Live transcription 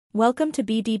Welcome to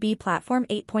BDB Platform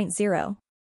 8.0.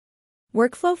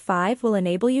 Workflow 5 will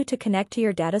enable you to connect to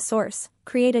your data source,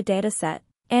 create a dataset,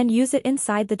 and use it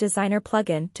inside the Designer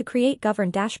plugin to create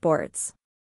governed dashboards.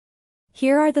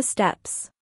 Here are the steps.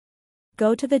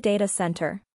 Go to the Data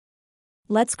Center.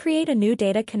 Let's create a new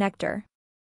data connector.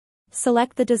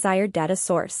 Select the desired data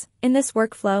source. In this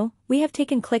workflow, we have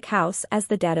taken ClickHouse as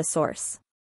the data source.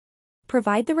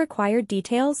 Provide the required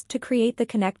details to create the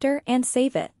connector and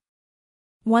save it.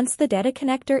 Once the data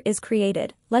connector is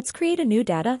created, let's create a new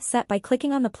data set by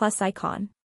clicking on the plus icon.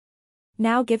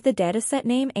 Now give the dataset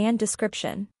name and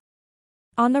description.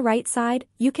 On the right side,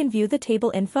 you can view the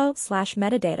table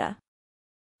info/metadata.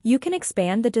 You can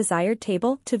expand the desired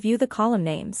table to view the column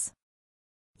names.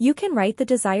 You can write the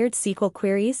desired SQL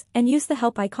queries and use the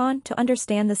help icon to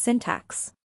understand the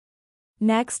syntax.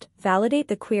 Next, validate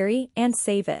the query and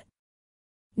save it.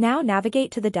 Now navigate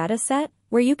to the dataset,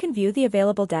 where you can view the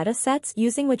available datasets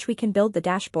using which we can build the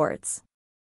dashboards.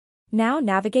 Now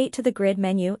navigate to the grid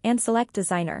menu and select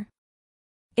Designer.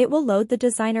 It will load the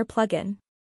Designer plugin.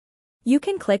 You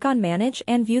can click on Manage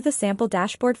and view the sample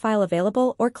dashboard file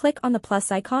available, or click on the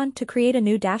plus icon to create a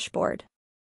new dashboard.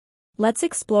 Let's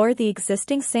explore the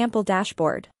existing sample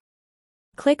dashboard.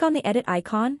 Click on the Edit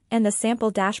icon and the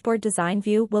sample dashboard design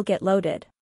view will get loaded.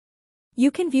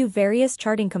 You can view various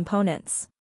charting components.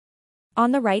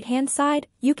 On the right-hand side,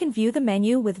 you can view the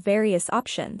menu with various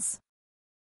options.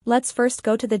 Let's first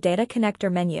go to the Data Connector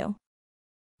menu.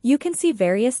 You can see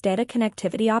various data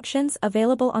connectivity options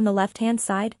available on the left-hand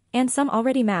side, and some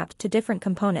already mapped to different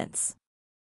components.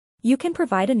 You can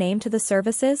provide a name to the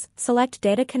services, select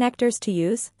data connectors to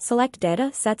use, select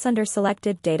data sets under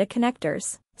selected data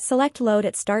connectors, select load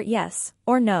at start yes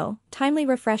or no, timely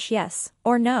refresh yes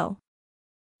or no.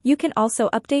 You can also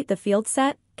update the field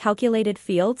set, calculated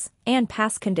fields, and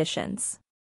pass conditions.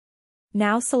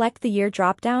 Now select the year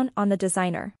dropdown on the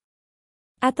Designer.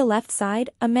 At the left side,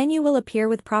 a menu will appear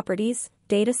with Properties,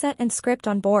 Dataset and Script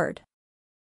on board.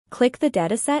 Click the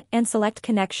dataset and select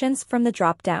Connections from the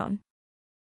dropdown.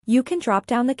 You can drop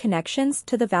down the connections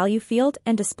to the Value field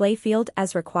and Display field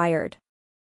as required.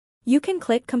 You can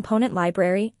click Component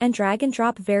Library and drag and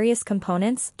drop various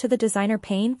components to the Designer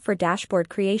pane for dashboard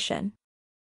creation.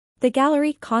 The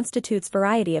gallery constitutes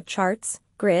variety of charts,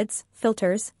 grids,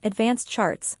 filters, advanced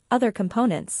charts, other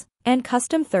components, and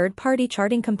custom third-party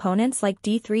charting components like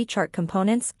D3 chart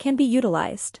components can be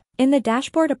utilized in the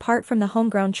dashboard apart from the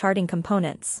homegrown charting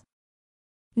components.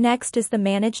 Next is the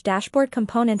Manage Dashboard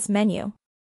Components menu.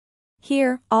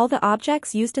 Here, all the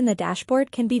objects used in the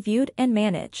dashboard can be viewed and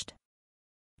managed.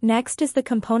 Next is the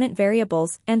Component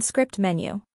Variables and Script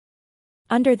menu.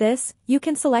 Under this, you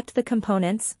can select the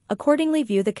components, accordingly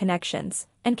view the connections,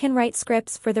 and can write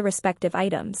scripts for the respective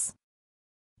items.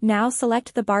 Now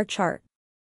select the bar chart.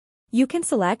 You can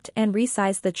select and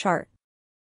resize the chart.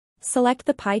 Select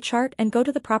the pie chart and go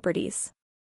to the Properties.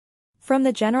 From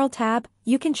the General tab,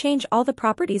 you can change all the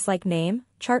properties like name,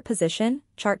 chart position,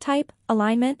 chart type,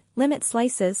 alignment, limit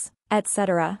slices,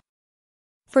 etc.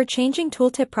 For changing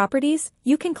tooltip properties,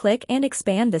 you can click and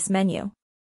expand this menu.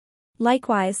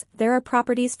 Likewise, there are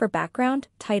properties for background,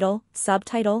 title,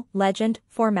 subtitle, legend,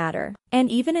 formatter, and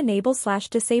even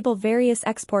enable/disable various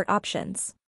export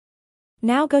options.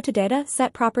 Now go to Data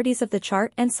Set Properties of the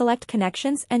chart and select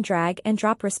Connections and drag and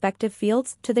drop respective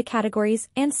fields to the categories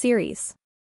and series.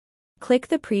 Click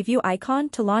the Preview icon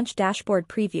to launch Dashboard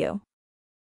Preview.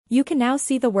 You can now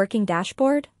see the working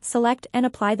dashboard, select and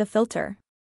apply the filter.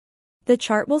 The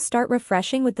chart will start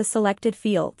refreshing with the selected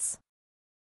fields.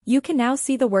 You can now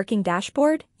see the working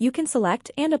dashboard, you can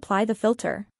select and apply the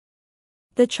filter.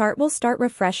 The chart will start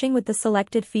refreshing with the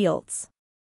selected fields.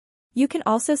 You can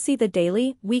also see the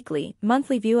daily, weekly,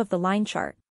 monthly view of the line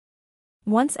chart.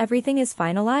 Once everything is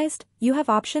finalized, you have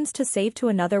options to save to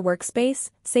another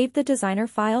workspace, save the Designer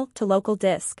file to local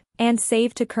disk, and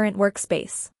save to current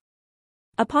workspace.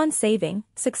 Upon saving,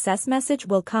 success message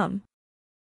will come.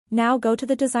 Now go to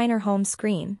the Designer home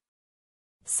screen.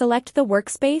 Select the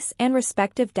workspace and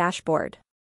respective dashboard.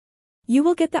 You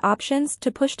will get the options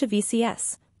to push to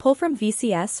VCS, pull from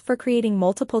VCS for creating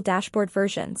multiple dashboard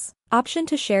versions, option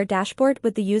to share dashboard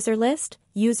with the user list,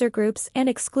 user groups and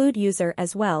exclude user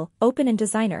as well, open in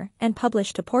Designer, and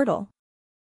publish to portal.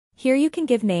 Here you can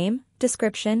give name,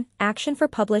 description, action for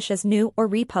publish as new or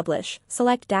republish,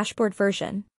 select dashboard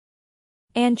version,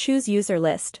 and choose user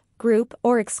list, group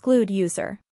or exclude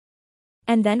user.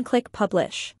 And then click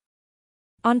Publish.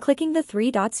 On clicking the three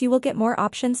dots you will get more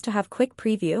options to have quick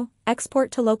preview,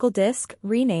 export to local disk,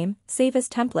 rename, save as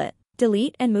template,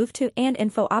 delete and move to and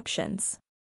info options.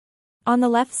 On the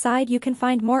left side you can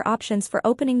find more options for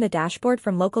opening the dashboard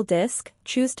from local disk,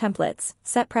 choose templates,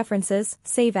 set preferences,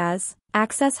 save as,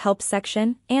 access help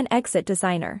section, and exit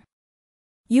designer.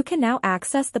 You can now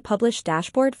access the published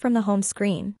dashboard from the home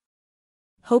screen.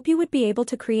 Hope you would be able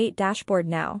to create dashboard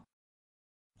now.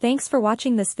 Thanks for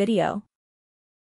watching this video.